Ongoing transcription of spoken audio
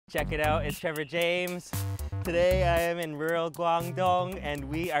Check it out, it's Trevor James. Today I am in rural Guangdong and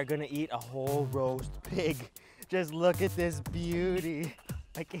we are gonna eat a whole roast pig. Just look at this beauty.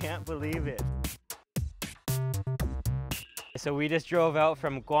 I can't believe it. So we just drove out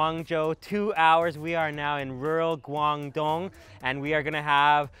from Guangzhou, 2 hours. We are now in rural Guangdong and we are gonna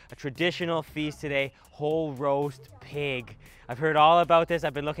have a traditional feast today, whole roast pig. I've heard all about this.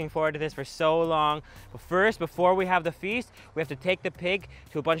 I've been looking forward to this for so long. But first, before we have the feast, we have to take the pig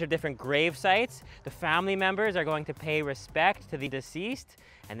to a bunch of different grave sites. The family members are going to pay respect to the deceased,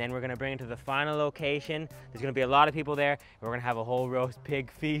 and then we're gonna bring it to the final location. There's gonna be a lot of people there, and we're gonna have a whole roast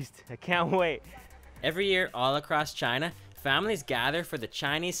pig feast. I can't wait. Every year, all across China, families gather for the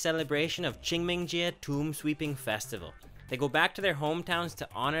Chinese celebration of Qingmingjie Tomb Sweeping Festival. They go back to their hometowns to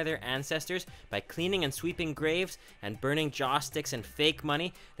honor their ancestors by cleaning and sweeping graves and burning joss sticks and fake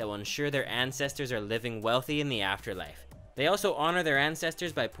money that will ensure their ancestors are living wealthy in the afterlife. They also honor their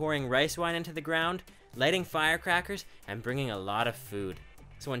ancestors by pouring rice wine into the ground, lighting firecrackers, and bringing a lot of food.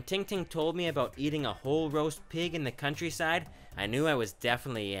 So when Ting Ting told me about eating a whole roast pig in the countryside, I knew I was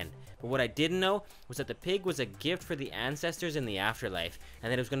definitely in. But what I didn't know was that the pig was a gift for the ancestors in the afterlife,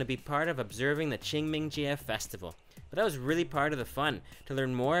 and that it was going to be part of observing the Qingmingjie festival. But that was really part of the fun, to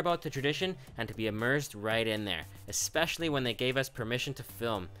learn more about the tradition and to be immersed right in there, especially when they gave us permission to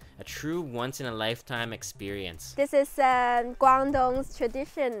film. A true once-in-a-lifetime experience. This is Guangdong's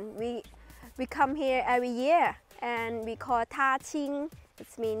tradition. We come here every year and we call Ta Qing. It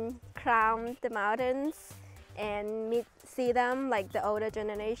means climb the mountains and see them, like the older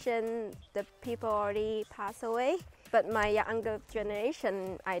generation, the people already passed away. But my younger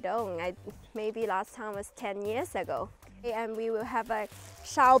generation, I don't. Maybe last time was 10 years ago. And we will have a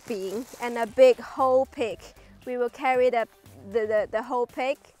xiaobing and a big whole pig. We will carry the whole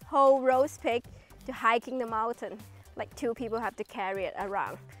pig, whole roast pig, to hiking the mountain. Like 2 people have to carry it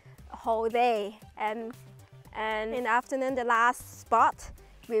around a whole day. And in the afternoon, the last spot,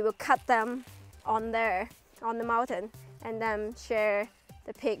 we will cut them on the mountain and then share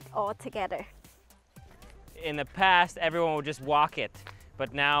the pig all together. In the past, everyone would just walk it,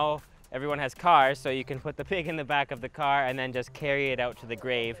 but now everyone has cars, so you can put the pig in the back of the car and then just carry it out to the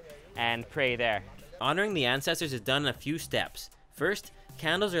grave and pray there. Honoring the ancestors is done in a few steps. First,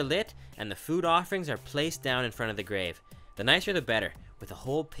 candles are lit and the food offerings are placed down in front of the grave. The nicer the better, with a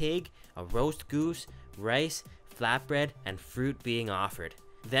whole pig, a roast goose, rice, flatbread, and fruit being offered.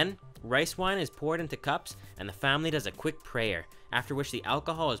 Then, rice wine is poured into cups and the family does a quick prayer, after which the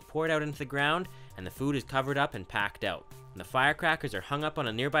alcohol is poured out into the ground and the food is covered up and packed out. And the firecrackers are hung up on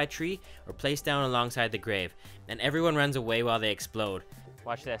a nearby tree or placed down alongside the grave, and everyone runs away while they explode.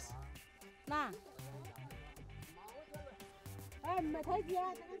 Watch this.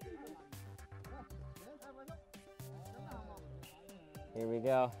 Here we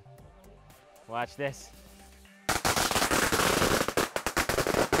go. Watch this.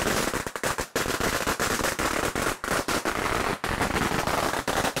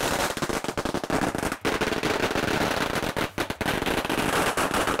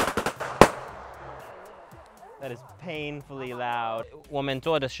 That is painfully loud. 我们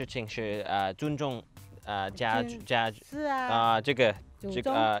做的事情是尊重这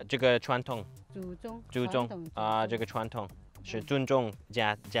个传统，祖宗这个传统是尊重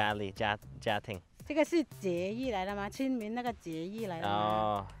家庭。这个是节日来的吗？清明那个节日来的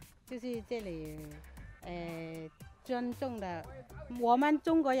吗？就是这里尊重的。我们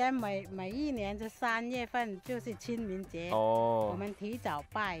中国人每一年的3月份就是清明节，我们提早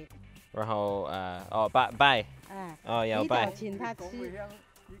拜。 然后拜，要拜，请他吃。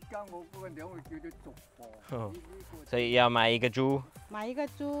所以要买一个猪。买一个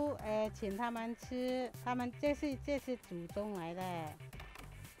猪，请他们吃，他们这是祖宗来的。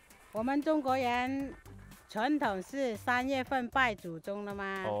我们中国人传统是3月份拜祖宗的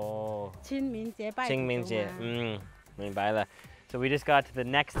吗？哦。清明节拜祖宗。清明节，明白了。 So we just got to the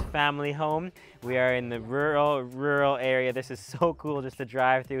next family home. We are in the rural area. This is so cool just to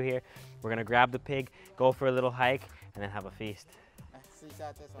drive through here. We're gonna grab the pig, go for a little hike, and then have a feast.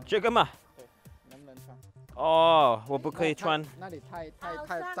 这个吗？哦，我不可以穿。那里太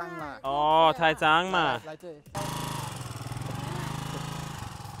脏了。哦，太脏嘛。来这里。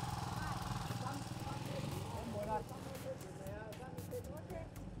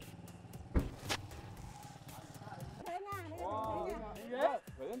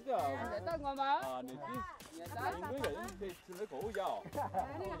我吗？啊，你2个人可以吃得够呀。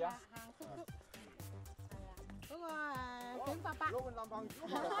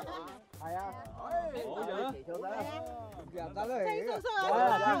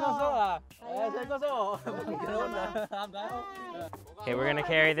Okay, we're gonna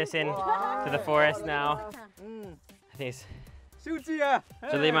carry this in to the forest now. These.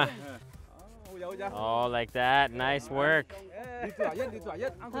 Oh, like that. Nice work.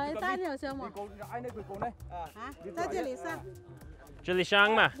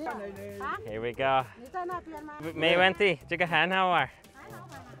 Here we go.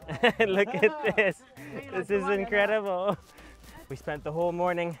 Look at this. This is incredible. We spent the whole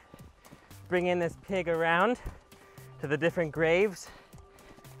morning bringing this pig around to the different graves.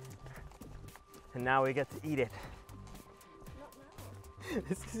 And now we get to eat it.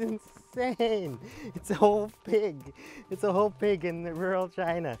 This is insane. It's a whole pig. It's a whole pig in rural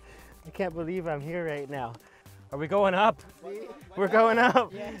China. I can't believe I'm here right now. Are we going up? We're going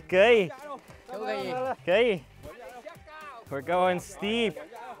up. Good. Good. We're going steep.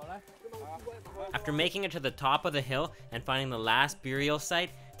 After making it to the top of the hill and finding the last burial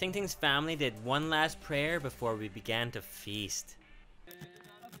site, Ting Ting's family did one last prayer before we began to feast.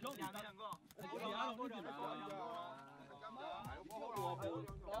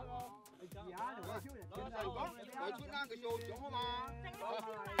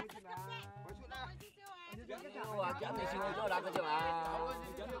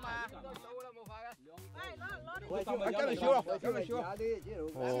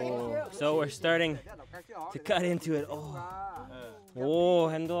 Oh, so we're starting to cut into it. Oh,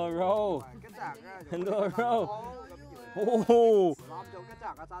 handle row. Handle row. Oh,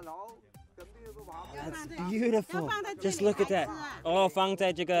 that's beautiful. Just look at that. Oh, 放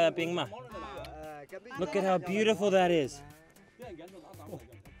在这个冰嘛. Look at how beautiful that is.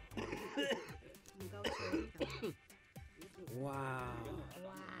 Wow.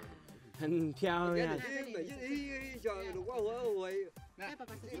 很漂亮.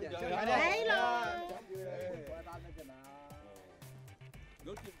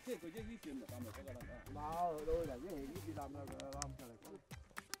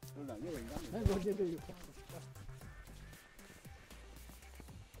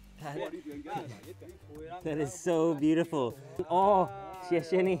 That is so beautiful. Oh, 谢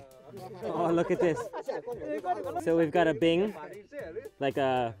谢你. Oh, look at this. So we've got a bing, like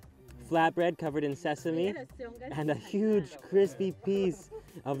a flatbread covered in sesame, and a huge crispy piece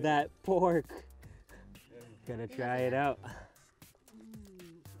of that pork. Gonna try it out.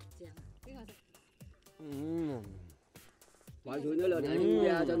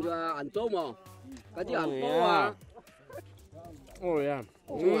 Oh yeah.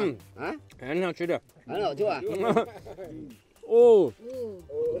 很好吃的。很好吃啊。哦，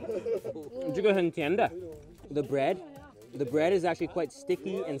这个很甜的。The bread is actually quite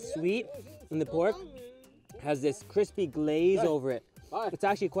sticky and sweet, and the pork has this crispy glaze over it. It's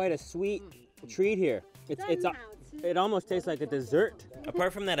actually quite a sweet treat here. It almost tastes like a dessert.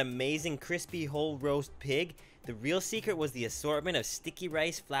 Apart from that amazing crispy whole roast pig, the real secret was the assortment of sticky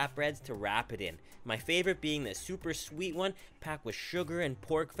rice flatbreads to wrap it in. My favorite being the super sweet one, packed with sugar and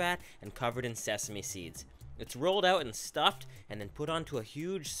pork fat and covered in sesame seeds. It's rolled out and stuffed and then put onto a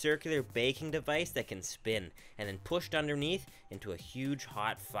huge circular baking device that can spin and then pushed underneath into a huge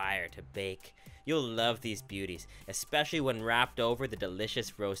hot fire to bake. You'll love these beauties, especially when wrapped over the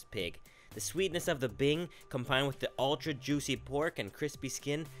delicious roast pig. The sweetness of the bing combined with the ultra juicy pork and crispy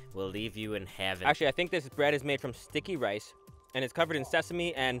skin will leave you in heaven. Actually, I think this bread is made from sticky rice and it's covered in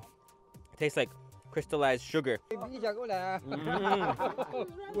sesame and it tastes like crystallized sugar.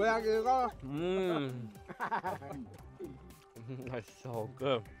 That's so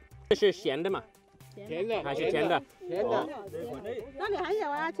good. 这是咸的吗？甜的还是甜的？甜的。那里还有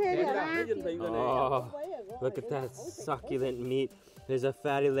啊，切点啊。Oh, look at that succulent meat. There's a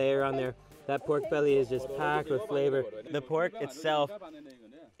fatty layer on there. That pork belly is just packed with flavor. The pork itself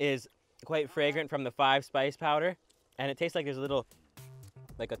is quite fragrant from the 5 spice powder, and it tastes like there's a little,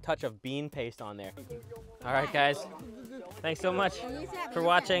 like a touch of bean paste on there. All right, guys. Thanks so much for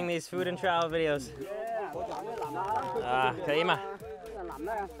watching these food and travel videos. 可以吗？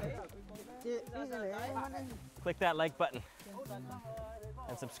 Click that like button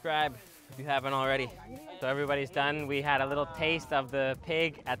and subscribe if you haven't already. So everybody's done. We had a little taste of the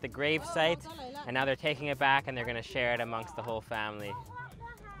pig at the grave site, and now they're taking it back and they're going to share it amongst the whole family.